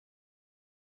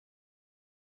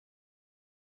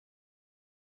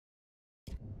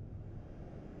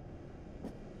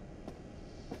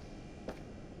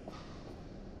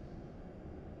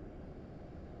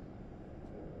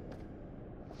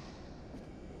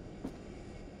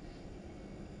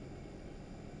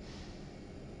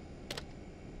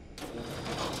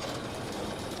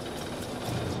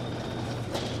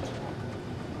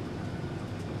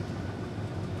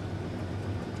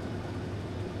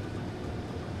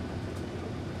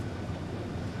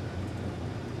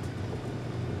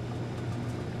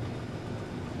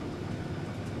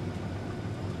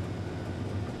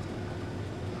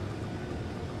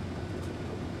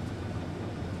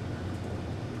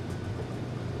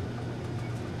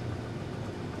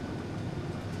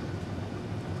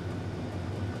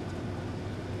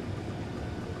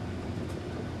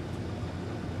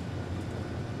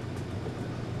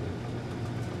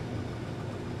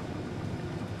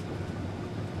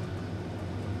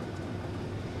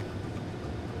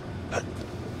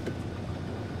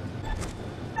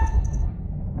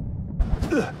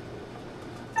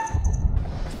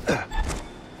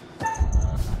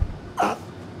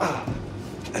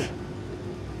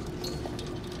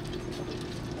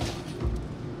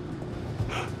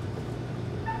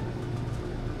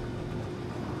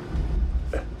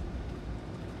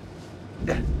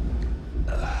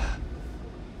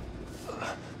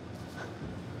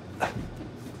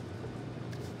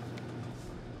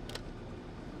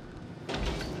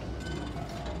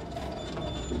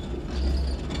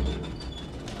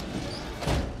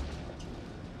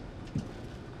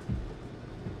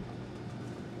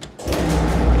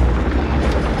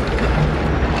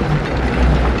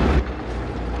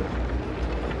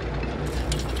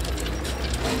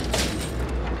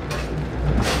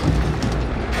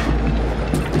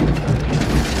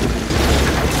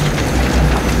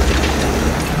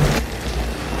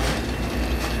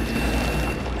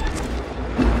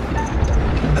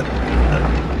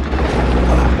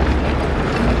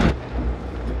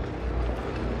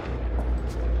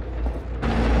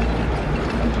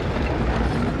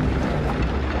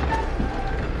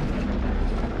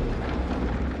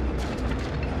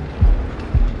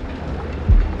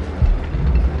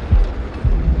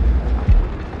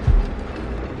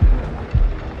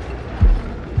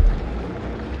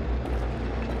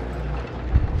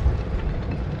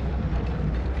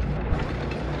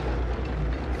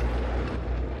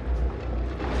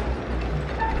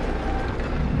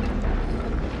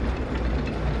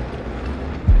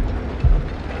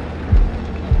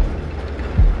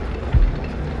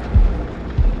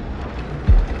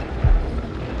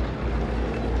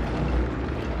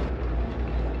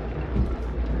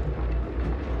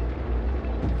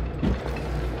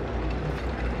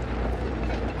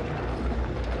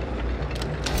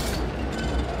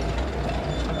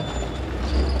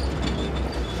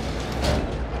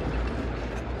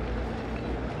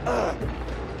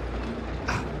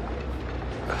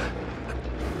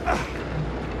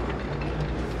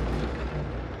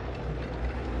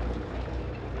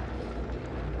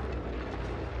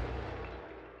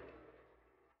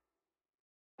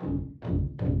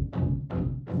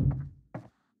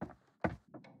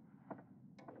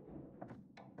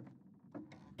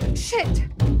Shit!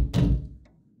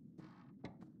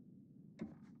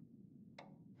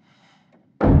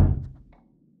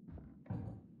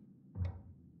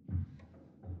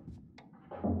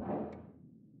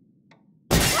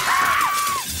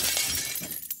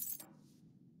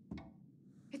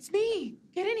 It's me!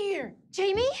 Get in here!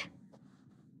 Jamie?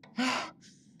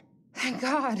 Thank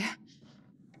God.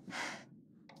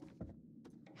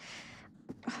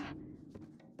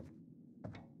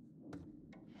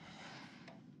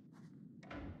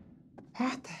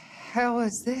 What the hell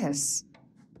is this?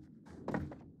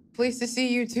 Pleased to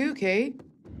see you too, Kate.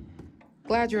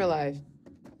 Glad you're alive.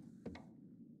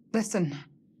 Listen,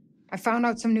 I found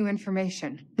out some new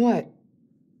information. What?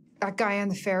 That guy on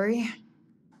the ferry,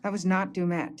 that was not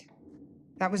Dumet.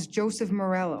 That was Joseph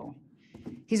Morello.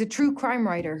 He's a true crime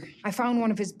writer. I found one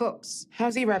of his books.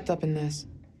 How's he wrapped up in this?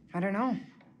 I don't know.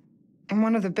 In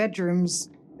one of the bedrooms,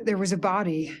 there was a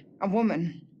body, a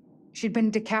woman. She'd been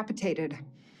decapitated.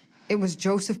 It was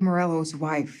Joseph Morello's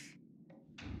wife.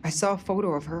 I saw a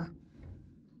photo of her.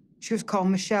 She was called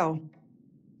Michelle.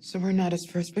 So we're not his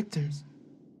first victims.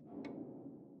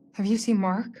 Have you seen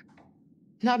Mark?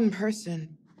 Not in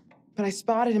person, but I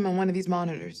spotted him on one of these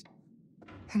monitors.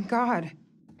 Thank God.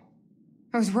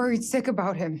 I was worried sick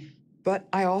about him. But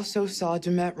I also saw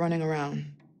Dumet running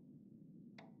around.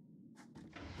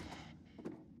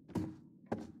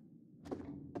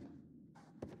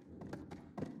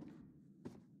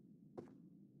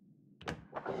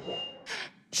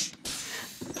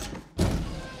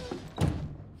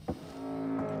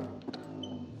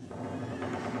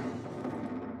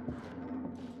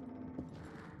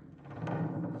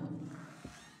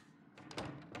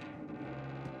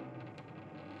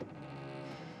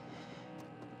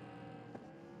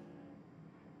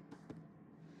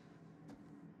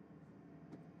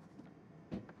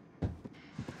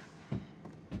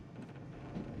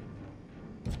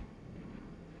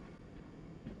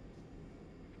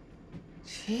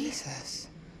 Jesus.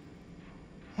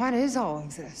 What is all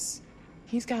of this?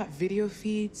 He's got video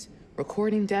feeds,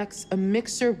 recording decks, a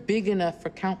mixer big enough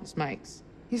for countless mics.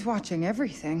 He's watching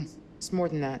everything. It's more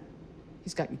than that.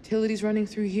 He's got utilities running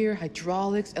through here,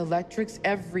 hydraulics, electrics,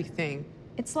 everything.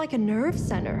 It's like a nerve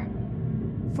center.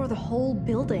 For the whole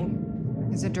building.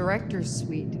 It's a director's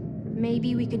suite.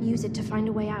 Maybe we could use it to find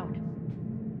a way out.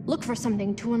 Look for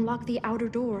something to unlock the outer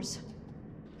doors.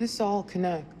 This all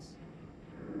connects.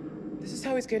 This is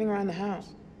how he's getting around the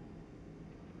house.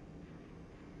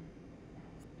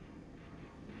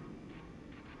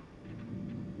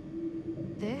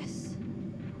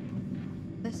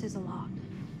 This is a lot.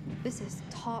 This is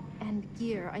top-end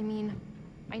gear. I mean,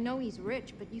 I know he's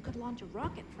rich, but you could launch a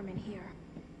rocket from in here.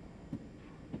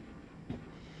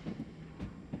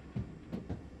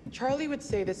 Charlie would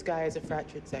say this guy is a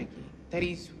fractured psyche. That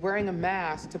he's wearing a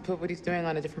mask to put what he's doing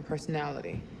on a different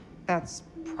personality. That's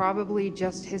probably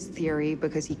just his theory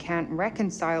because he can't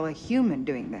reconcile a human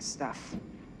doing this stuff.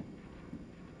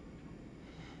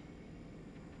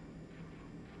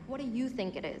 What do you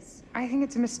think it is? I think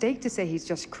it's a mistake to say he's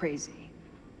just crazy.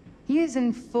 He is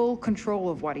in full control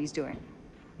of what he's doing.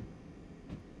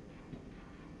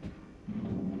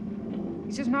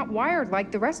 He's just not wired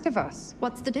like the rest of us.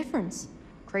 What's the difference?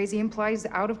 Crazy implies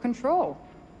out of control.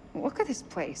 Look at this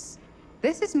place.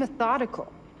 This is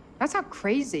methodical. That's not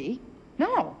crazy.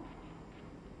 No.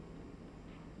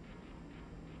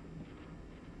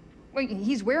 Wait,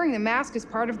 he's wearing the mask as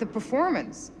part of the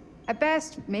performance. At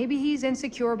best, maybe he's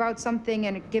insecure about something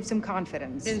and it gives him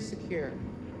confidence. Insecure?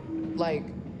 Like,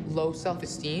 low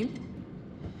self-esteem?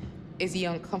 Is he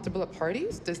uncomfortable at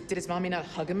parties? Did his mommy not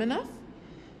hug him enough?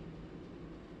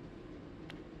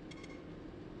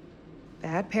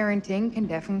 Bad parenting can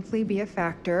definitely be a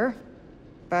factor,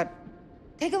 but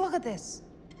take a look at this.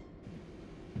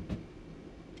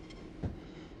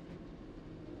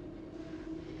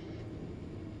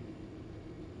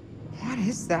 What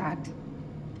is that?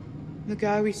 The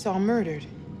guy we saw murdered.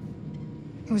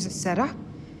 It was a setup?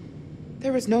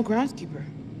 There was no groundskeeper.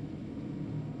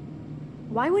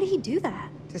 Why would he do that?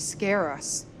 To scare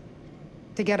us.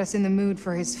 To get us in the mood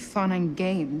for his fun and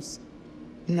games.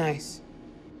 Nice.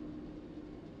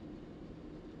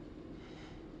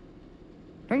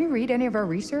 Don't you read any of our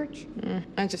research?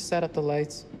 I just set up the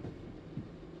lights.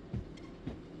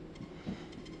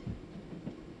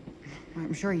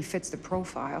 I'm sure he fits the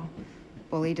profile.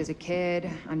 Bullied as a kid,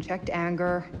 unchecked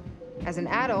anger. As an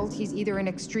adult, he's either an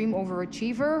extreme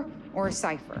overachiever or a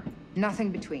cipher.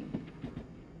 Nothing between.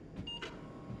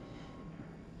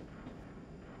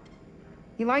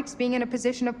 He likes being in a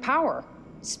position of power,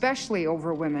 especially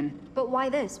over women. But why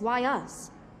this? Why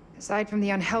us? Aside from the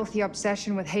unhealthy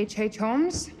obsession with H.H.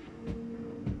 Holmes,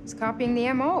 he's copying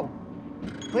the MO.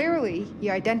 Clearly, he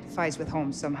identifies with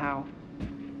Holmes somehow.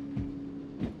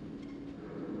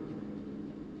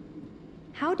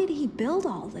 How did he build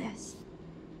all this?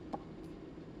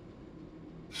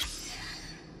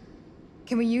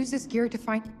 Can we use this gear to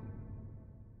find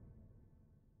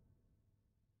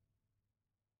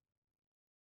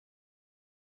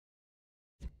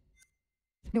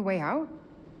a way out?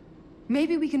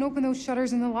 Maybe we can open those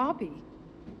shutters in the lobby.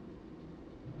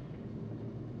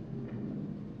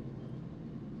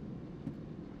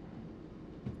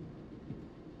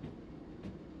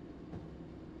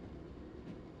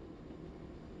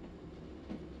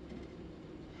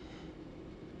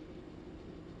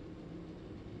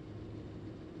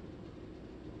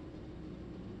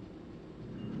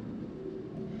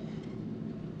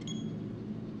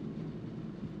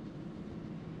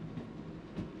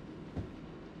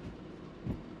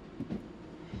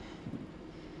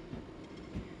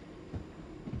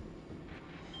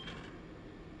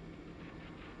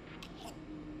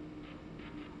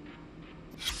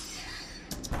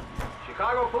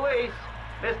 Chicago Police!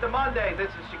 Mr. Monday, this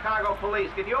is Chicago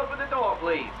Police. Can you open the door,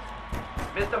 please?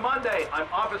 Mr. Monday, I'm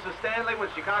Officer Stanley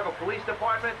with Chicago Police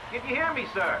Department. Can you hear me,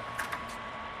 sir?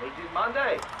 Agent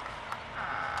Monday?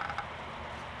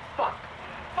 Fuck!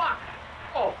 Fuck!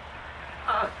 Oh!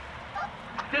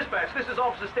 Dispatch, this is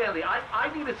Officer Stanley.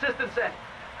 I need assistance at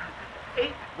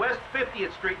 8 West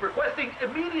 50th Street, requesting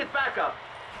immediate backup.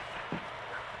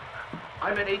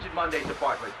 I'm in Agent Monday's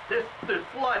apartment. There's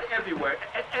blood everywhere,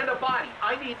 and a body.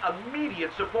 I need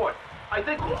immediate support. I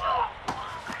think...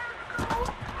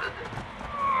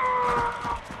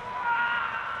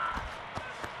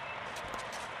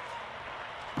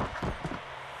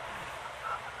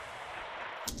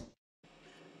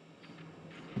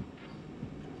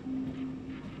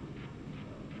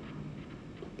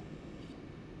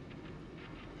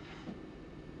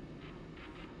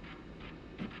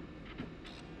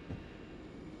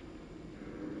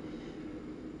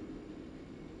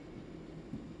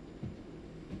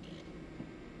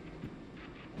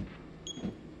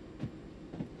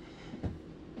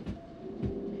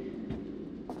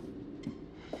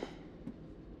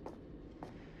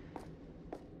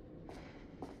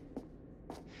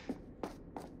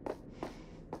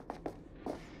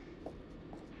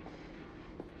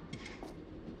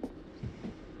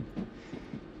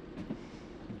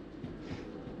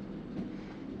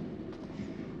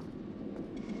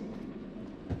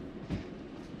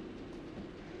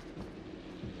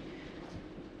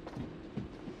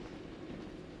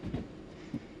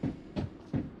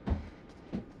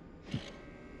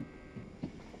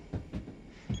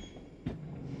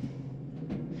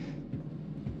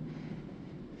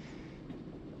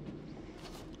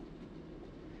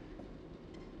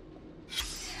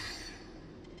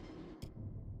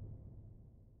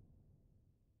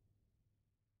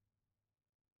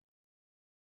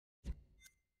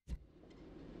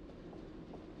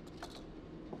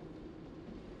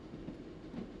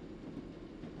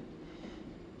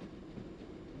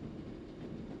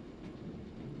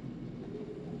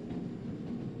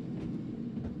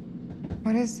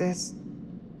 What is this?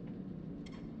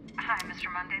 Hi,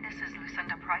 Mr. Monday. This is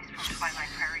Lucinda Price from Twilight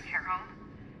Prairie Care Home.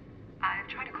 I've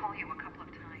tried to call you a couple of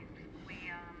times.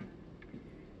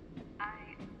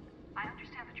 I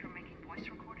understand that you're making voice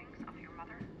recordings of your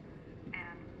mother,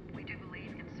 and we do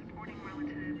believe in supporting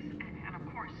relatives, and of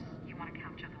course, you want to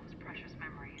capture those precious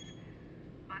memories.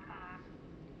 But,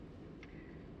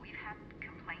 we've had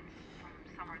complaints from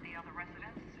some of the other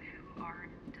residents who are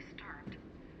disturbed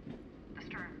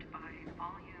by the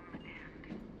volume and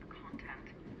the content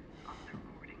of the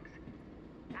recordings,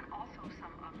 and also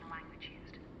some of the language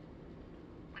used.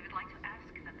 We would like to ask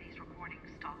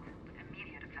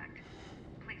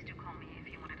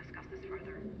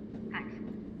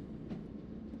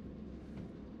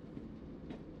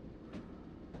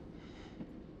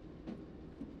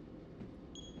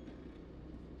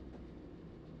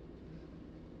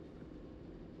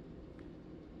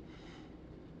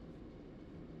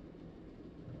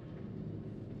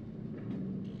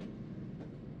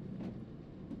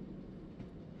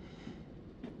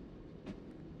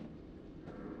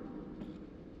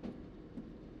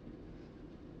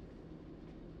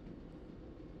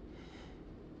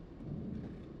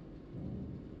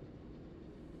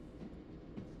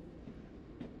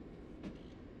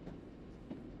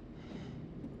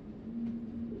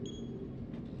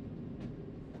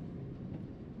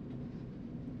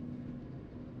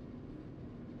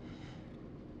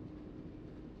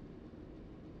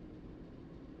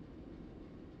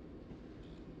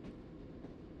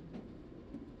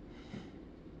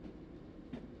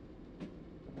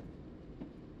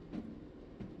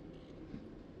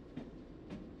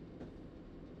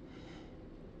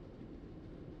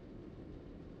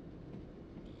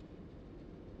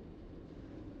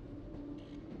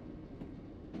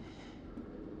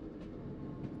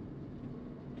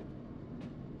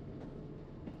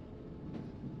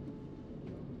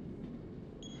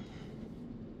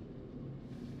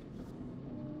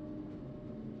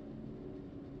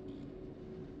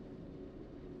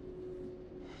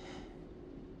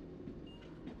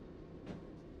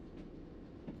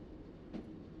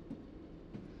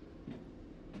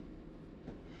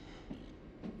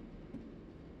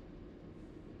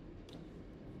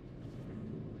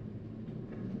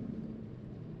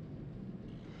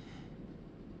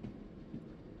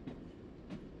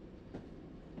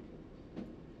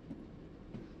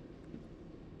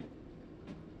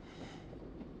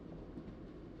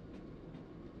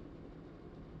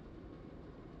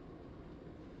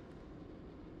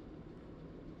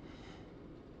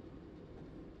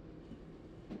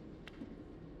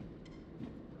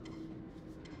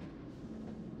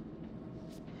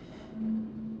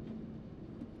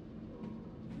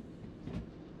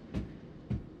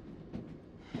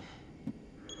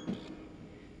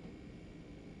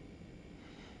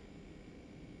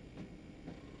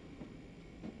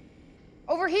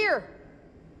Over here!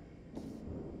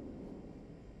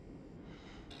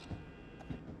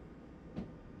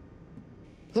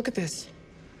 Look at this.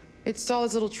 It's all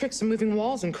his little tricks of moving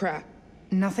walls and crap.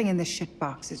 Nothing in this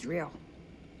shitbox is real.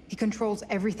 He controls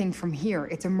everything from here.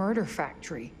 It's a murder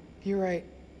factory. You're right.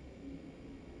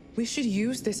 We should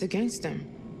use this against him.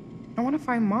 I want to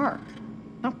find Mark,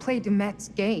 not play Demet's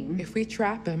game. If we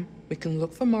trap him, we can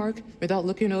look for Mark without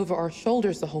looking over our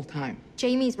shoulders the whole time.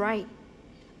 Jamie's right.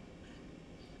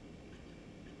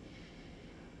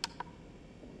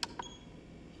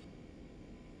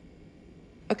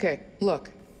 Okay,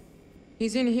 look.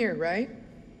 He's in here, right?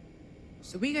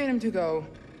 So we get him to go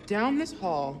down this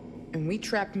hall, and we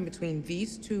trap him between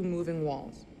these two moving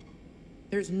walls.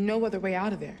 There's no other way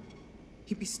out of there.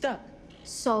 He'd be stuck.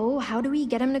 So, how do we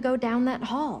get him to go down that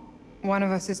hall? One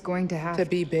of us is going to have To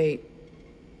be bait.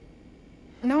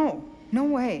 No, no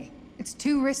way. It's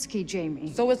too risky,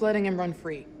 Jamie. So is letting him run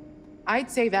free. I'd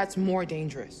say that's more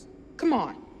dangerous. Come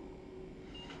on.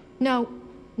 No,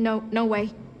 no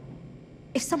way.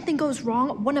 If something goes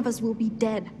wrong, one of us will be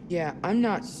dead. Yeah, I'm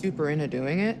not super into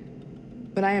doing it,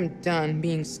 but I am done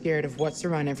being scared of what's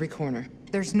around every corner.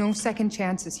 There's no second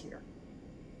chances here.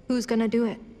 Who's gonna do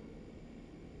it?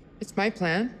 It's my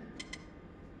plan.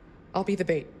 I'll be the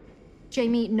bait.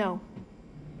 Jamie, no.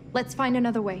 Let's find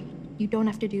another way. You don't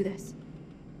have to do this.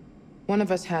 One of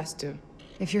us has to.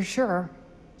 If you're sure,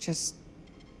 just...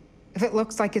 If it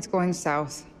looks like it's going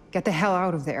south, get the hell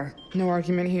out of there. No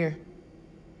argument here.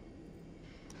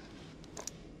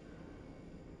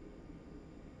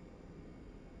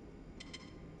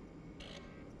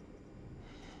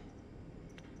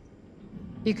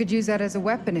 You could use that as a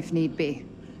weapon if need be.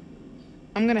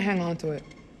 I'm gonna hang on to it.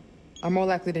 I'm more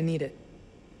likely to need it.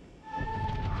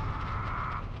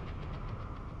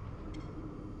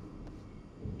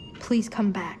 Please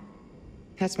come back.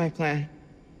 That's my plan.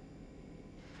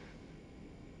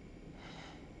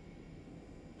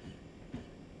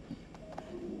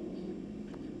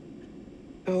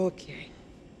 Okay.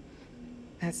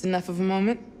 That's enough of a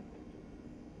moment.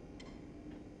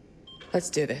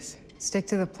 Let's do this. Stick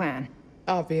to the plan.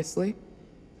 Obviously.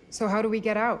 So how do we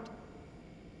get out?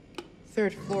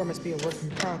 Third floor must be a work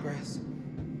in progress.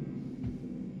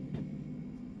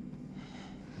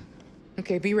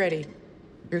 Okay, be ready.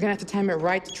 You're gonna have to time it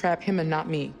right to trap him and not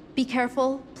me. Be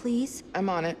careful, please. I'm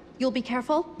on it. You'll be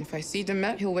careful? If I see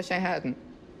Demet, he'll wish I hadn't.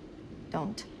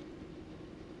 Don't.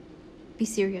 Be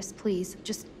serious, please.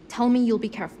 Just tell me you'll be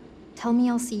careful. Tell me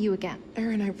I'll see you again.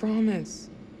 Erin, I promise.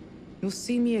 You'll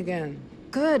see me again.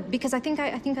 Good, because I think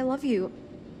I love you.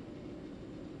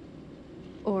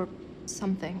 Or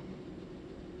something.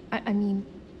 I mean,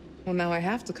 Well, now I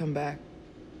have to come back.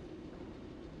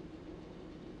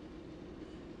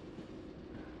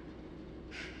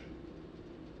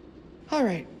 All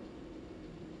right.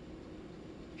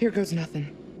 Here goes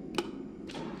nothing.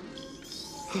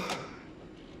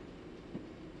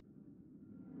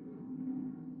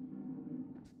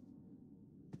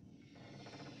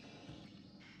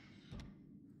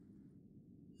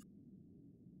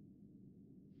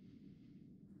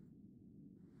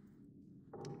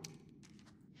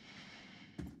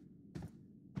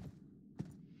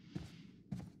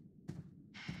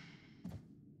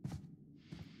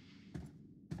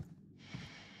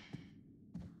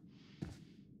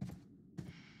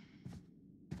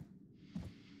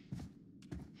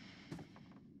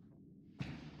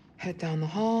 Head down the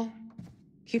hall.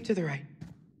 Keep to the right.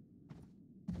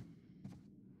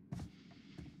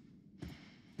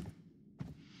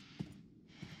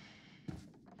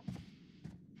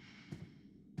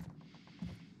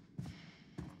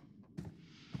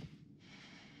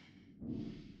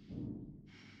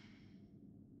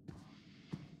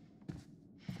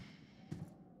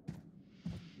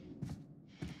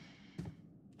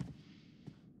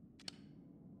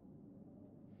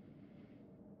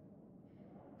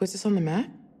 Was this on the map?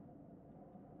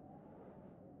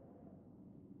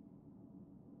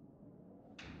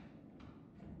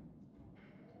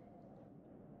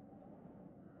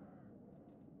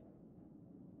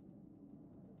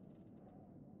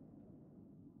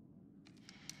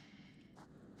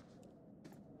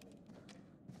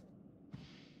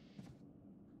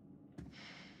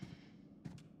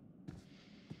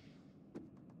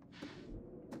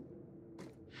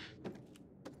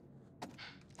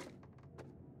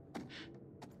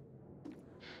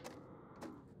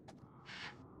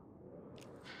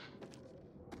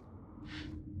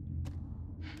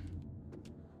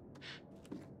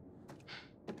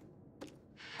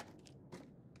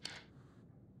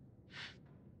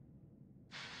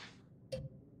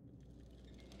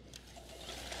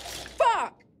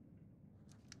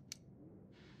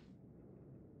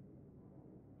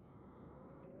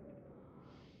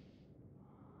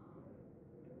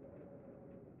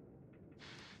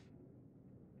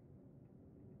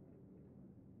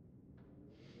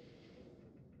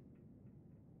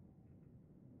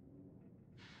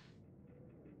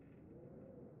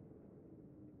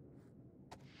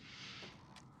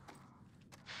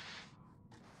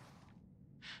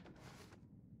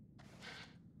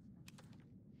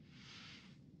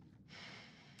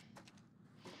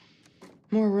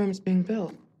 More rooms being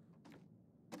built.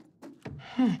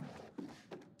 Huh.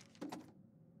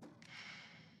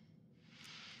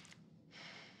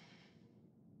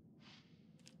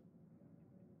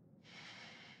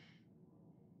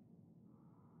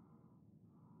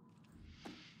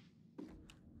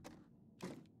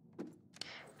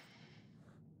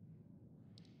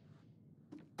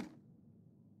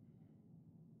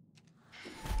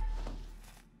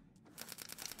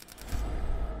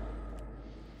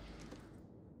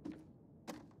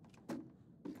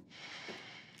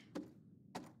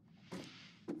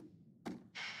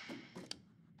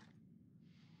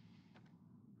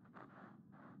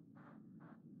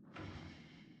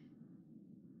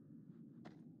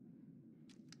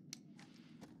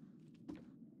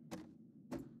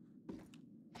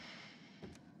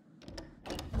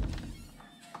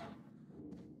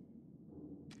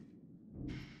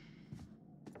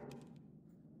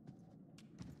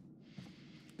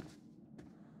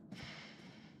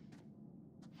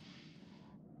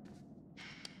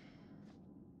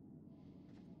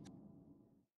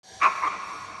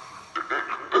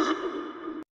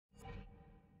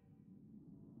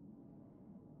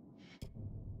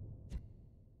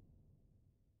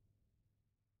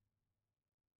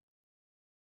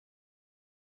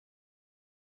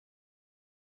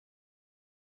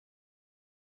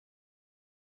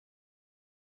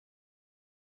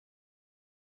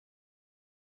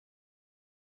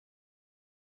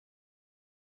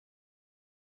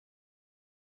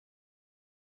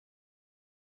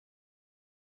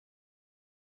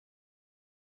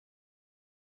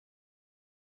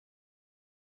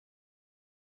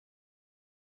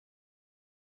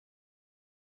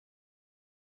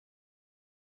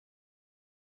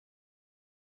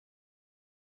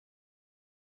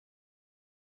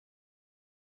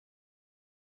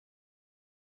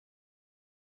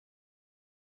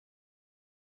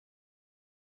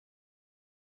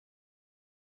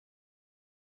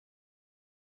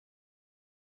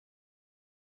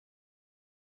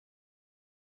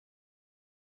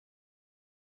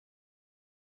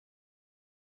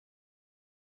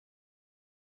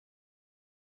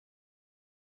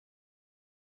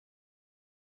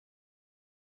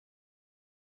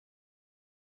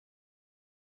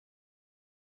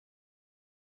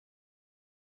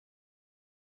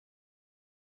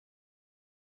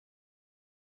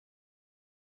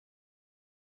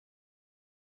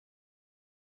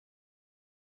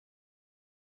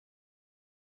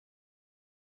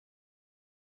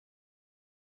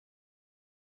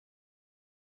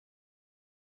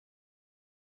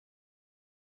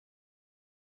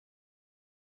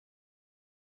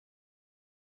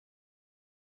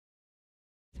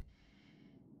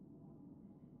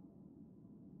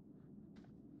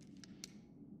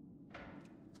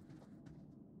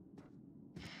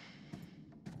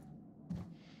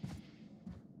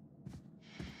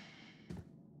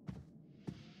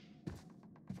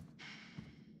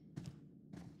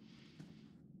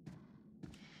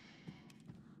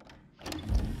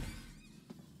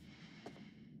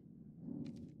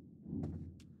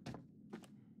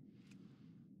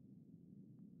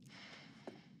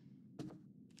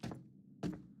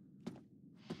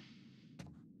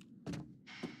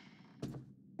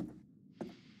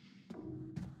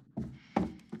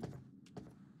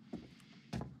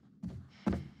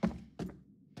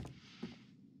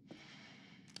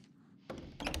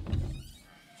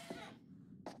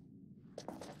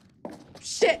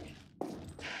 Shit!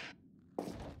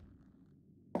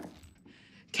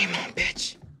 Game on,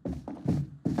 bitch.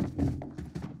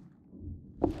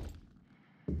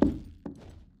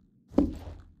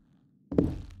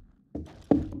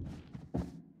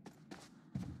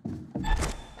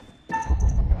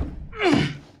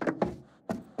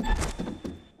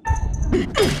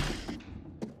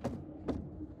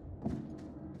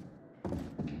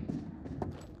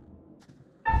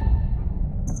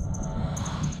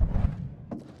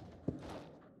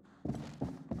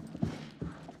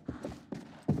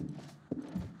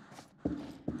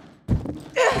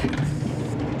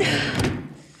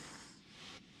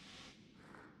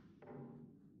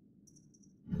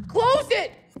 Close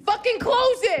it! Fucking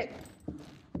close it!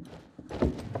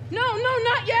 No, no,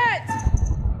 not yet!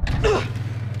 No!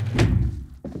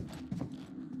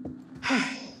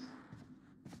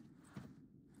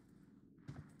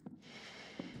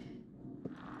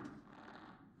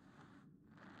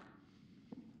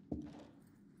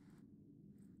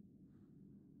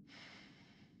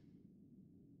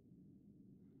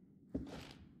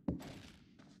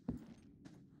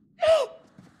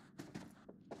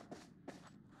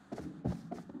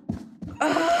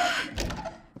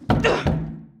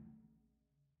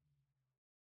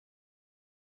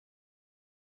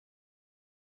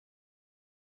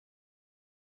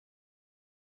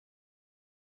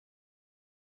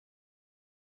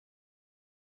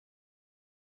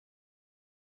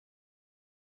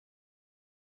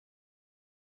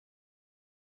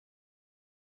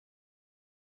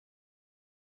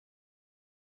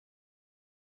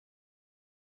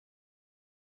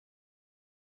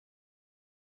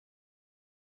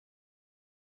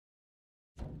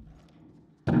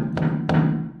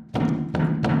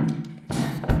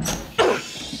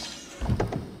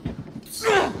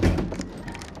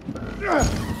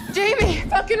 Jamie,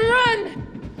 fucking run!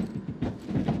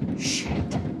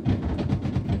 Shit.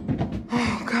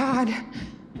 Oh, God.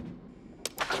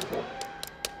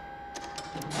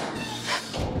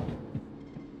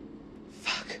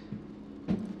 Fuck.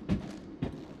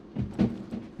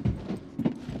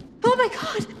 Oh my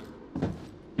God!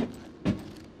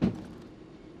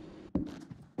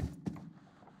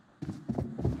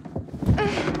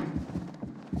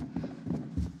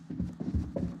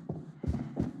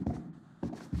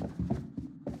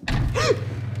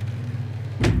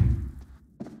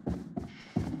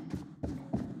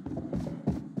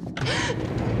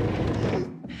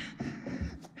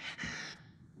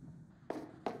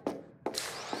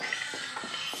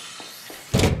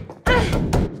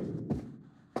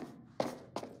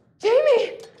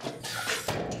 Jamie!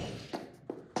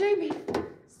 Jamie,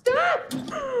 stop!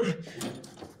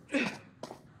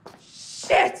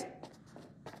 Shit!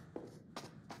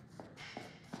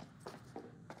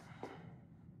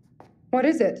 What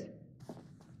is it?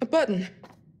 A button.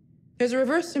 There's a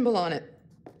reverse symbol on it.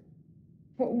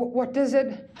 What does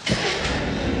it?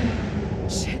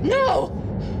 Shit, no!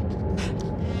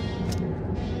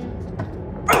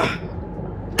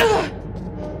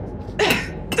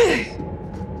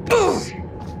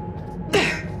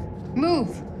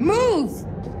 Move! Move!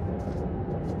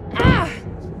 Ah!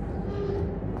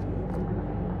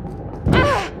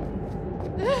 Ah!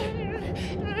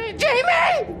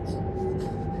 Jamie!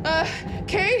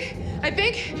 Kate, I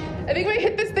think when we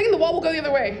hit this thing, the wall will go the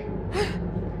other way.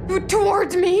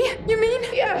 Towards me, you mean?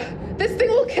 Yeah, this thing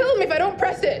will kill me if I don't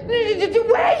press it.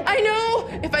 Wait! I know!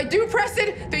 If I do press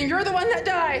it, then you're the one that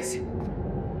dies.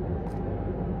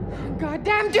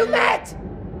 Goddamn Dumet!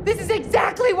 This is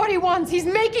exactly what he wants. He's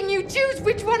making you choose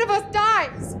which one of us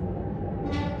dies.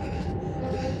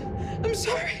 I'm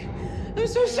sorry. I'm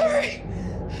so sorry.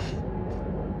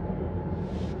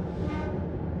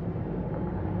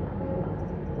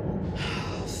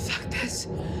 Oh, fuck this.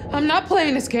 I'm not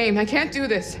playing this game. I can't do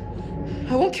this.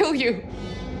 I won't kill you.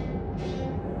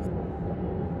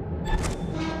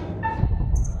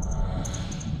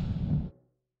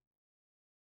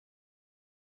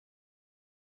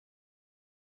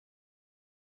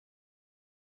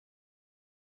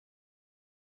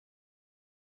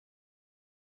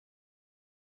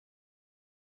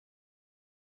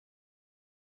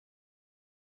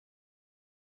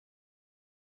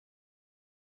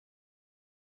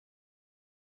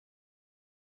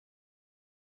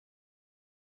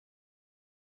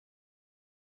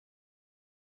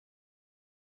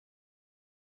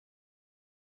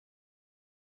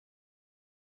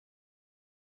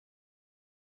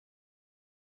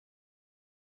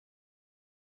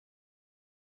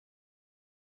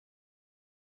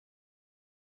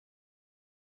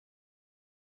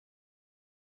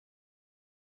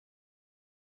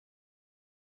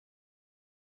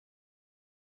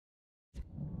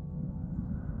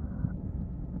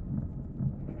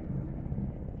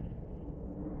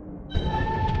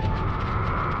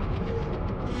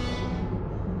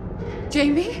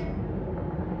 Jamie?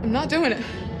 I'm not doing it.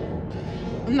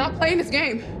 I'm not playing this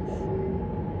game.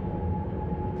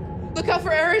 Look out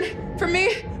for Erin. For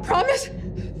me. Promise?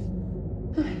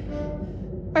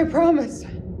 I promise.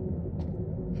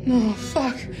 No,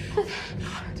 fuck.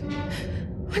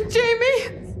 Jamie!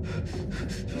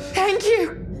 Thank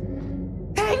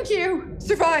you! Thank you!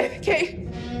 Survive, Kate.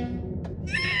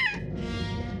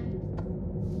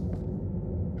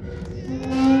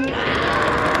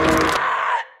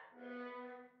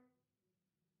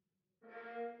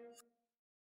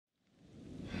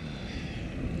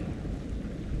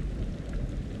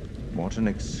 What an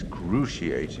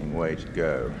excruciating way to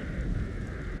go.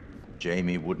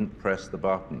 Jamie wouldn't press the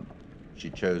button. She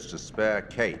chose to spare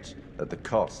Kate at the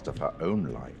cost of her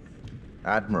own life.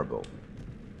 Admirable.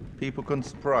 People can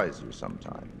surprise you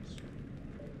sometimes.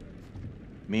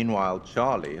 Meanwhile,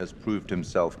 Charlie has proved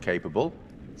himself capable,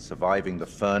 surviving the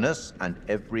furnace and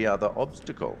every other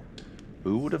obstacle.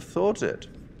 Who would have thought it?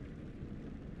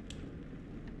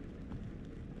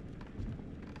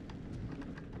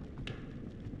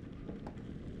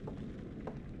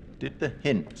 Did the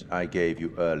hint I gave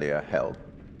you earlier help?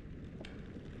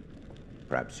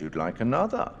 Perhaps you'd like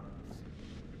another?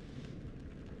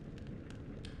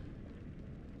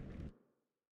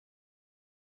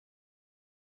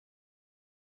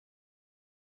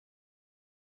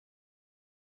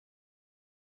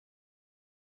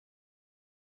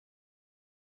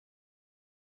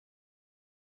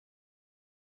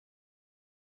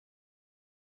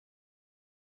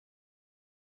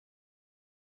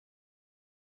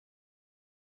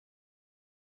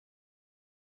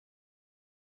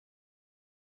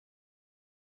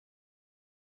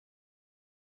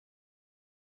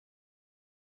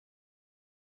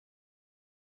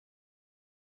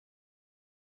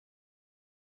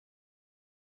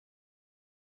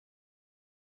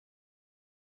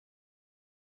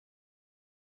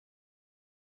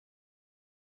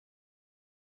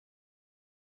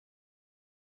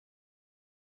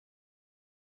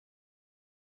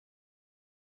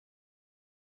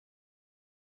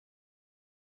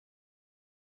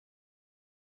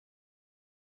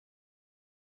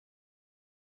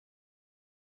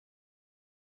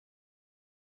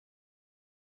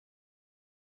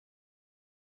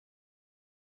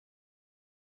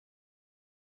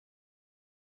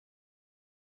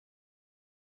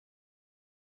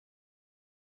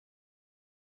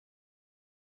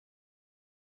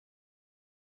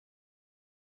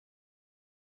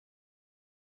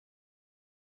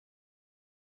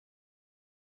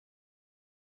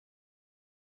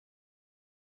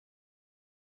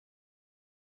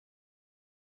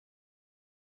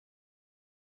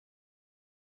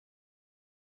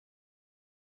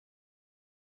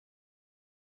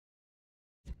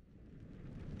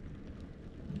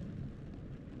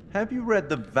 Have you read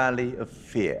The Valley of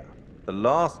Fear? The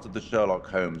last of the Sherlock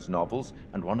Holmes novels,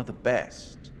 and one of the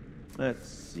best. Let's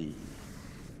see.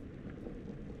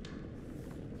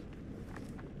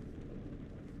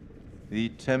 The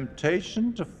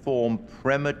temptation to form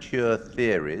premature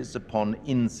theories upon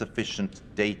insufficient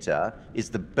data is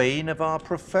the bane of our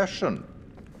profession.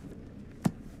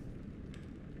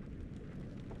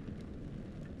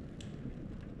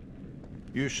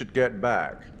 You should get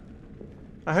back.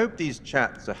 I hope these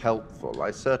chats are helpful.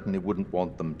 I certainly wouldn't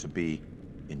want them to be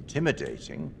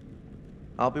intimidating.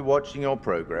 I'll be watching your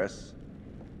progress.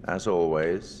 As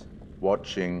always,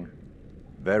 watching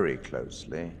very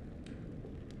closely.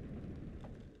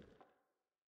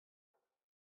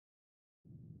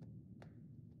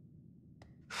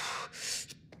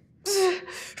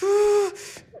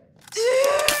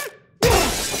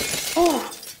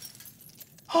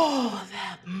 Oh,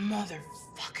 that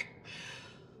motherfucker.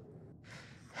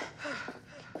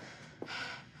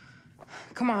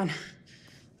 Come on.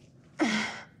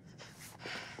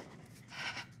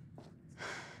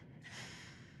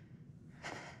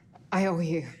 I owe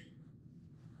you.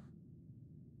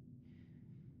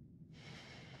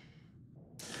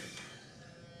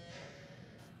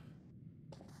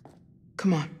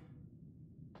 Come on.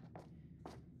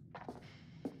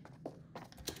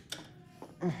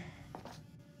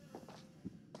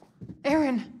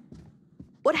 Erin!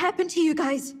 What happened to you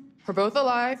guys? We're both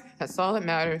alive. That's all that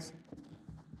matters.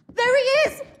 There he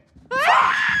is!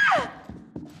 Ah!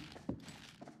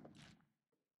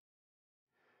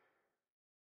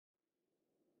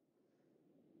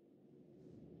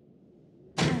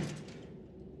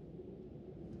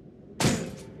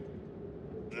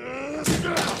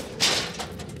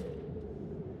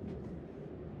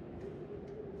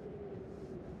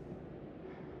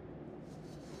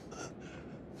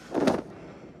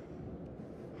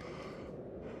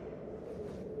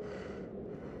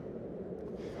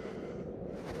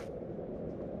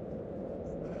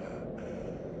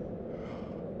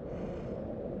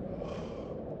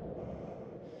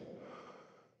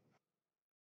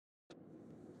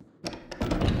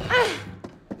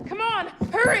 Come on,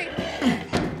 hurry!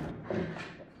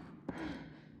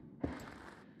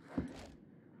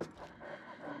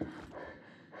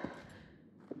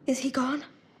 Is he gone?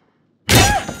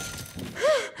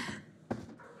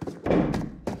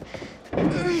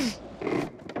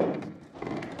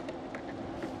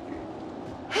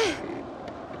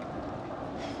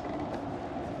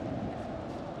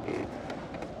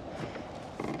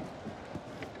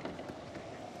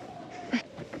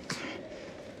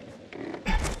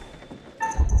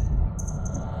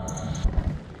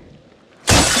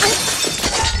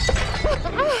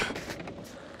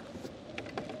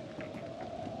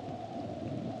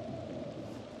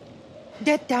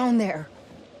 Get down there.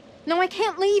 No, I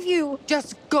can't leave you.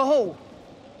 Just go.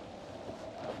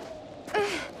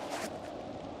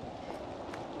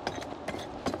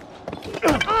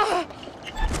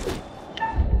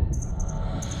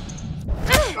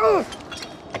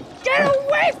 Get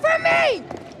away from me!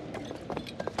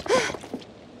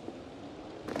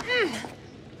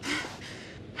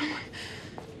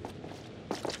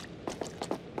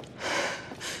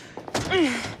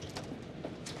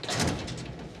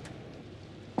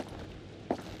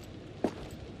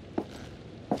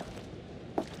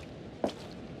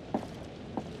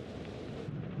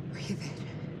 Breathe in.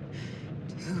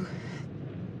 2,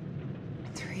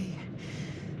 3,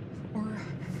 4.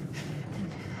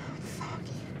 And fuck.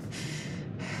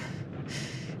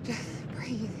 Just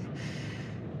breathe.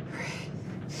 Breathe.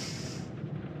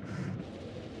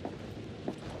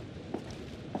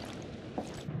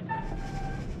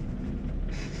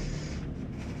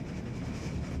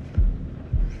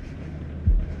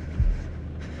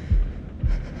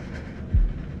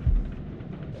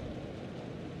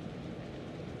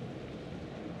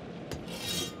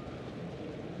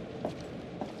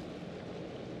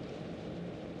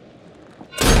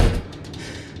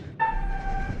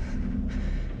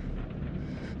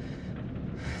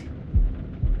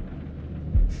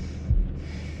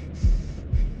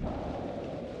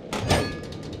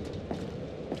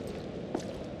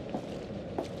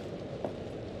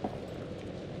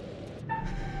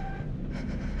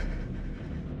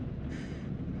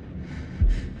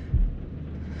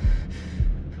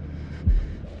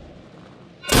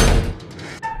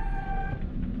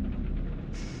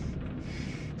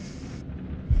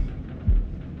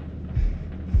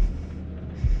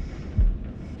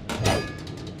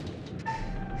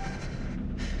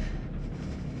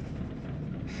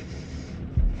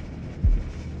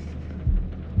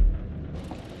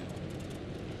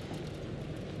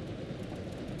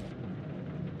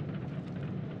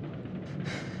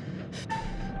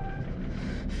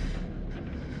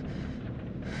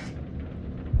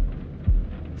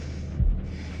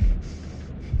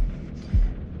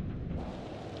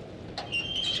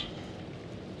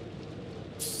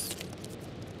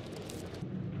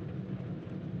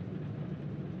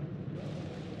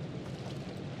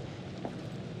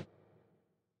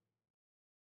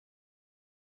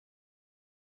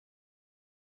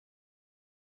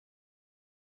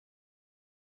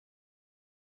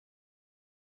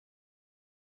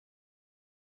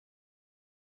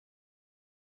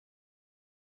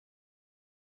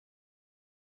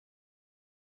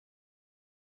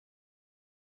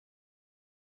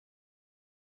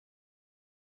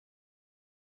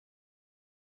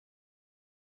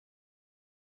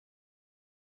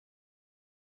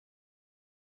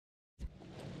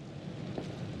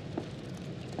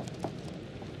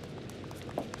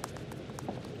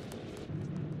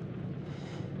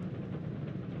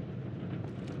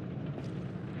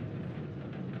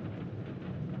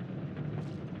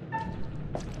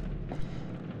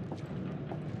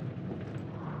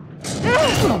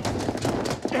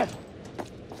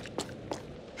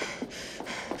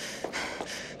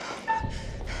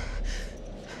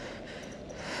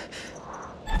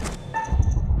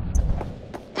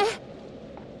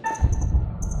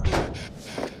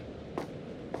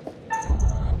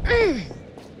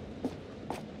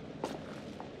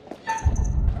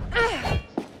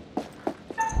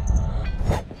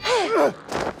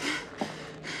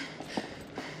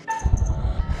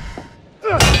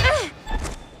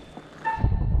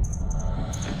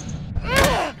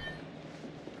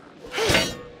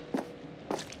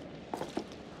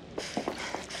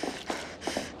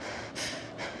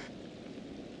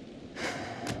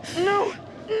 No!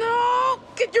 No!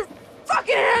 Get your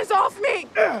fucking hands off me!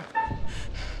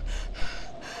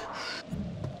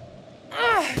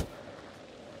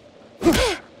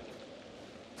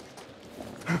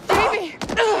 Jamie!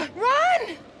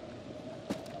 Run!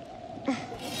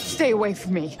 Stay away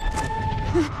from me.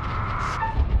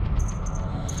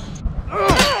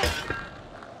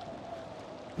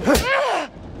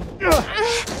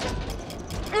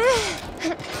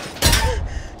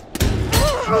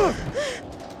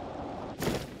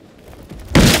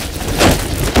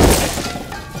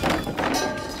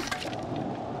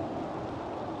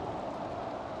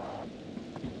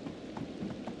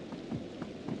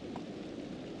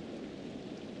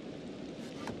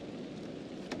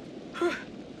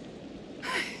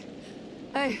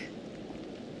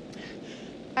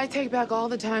 I take back all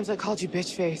the times I called you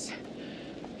bitch face.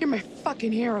 You're my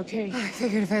fucking hero, Kate. I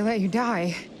figured if I let you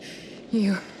die,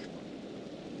 you'd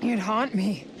haunt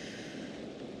me.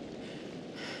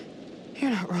 You're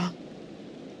not wrong.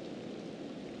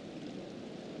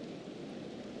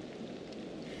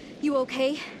 You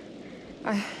okay?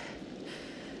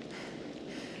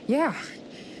 Yeah,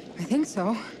 I think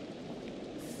so.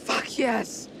 Fuck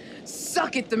yes!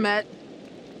 Suck it, Demet!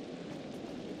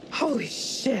 Holy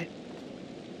shit!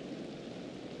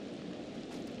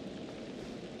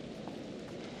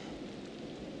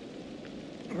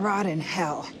 Rot in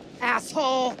hell,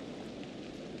 asshole!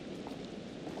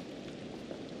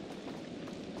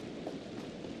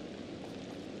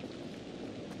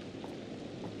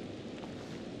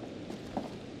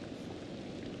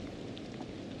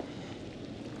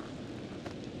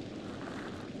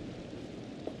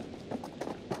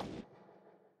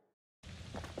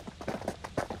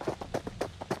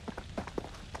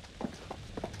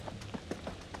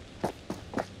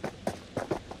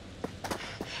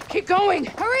 Keep going!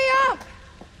 Hurry up!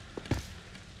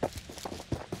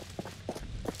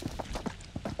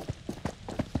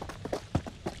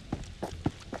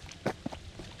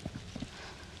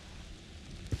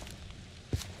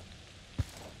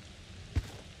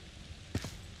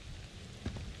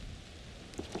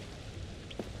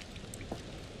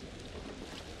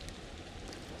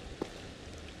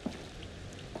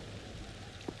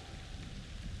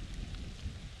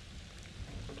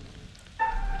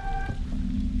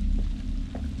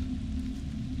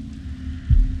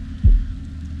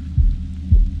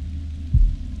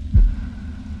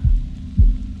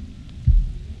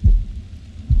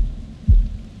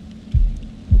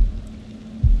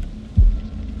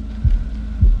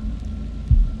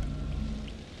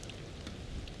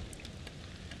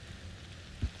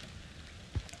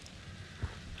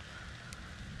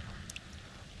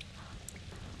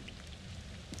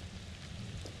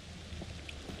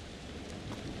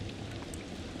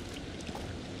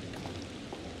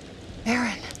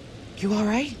 Erin. You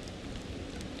alright?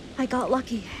 I got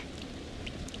lucky.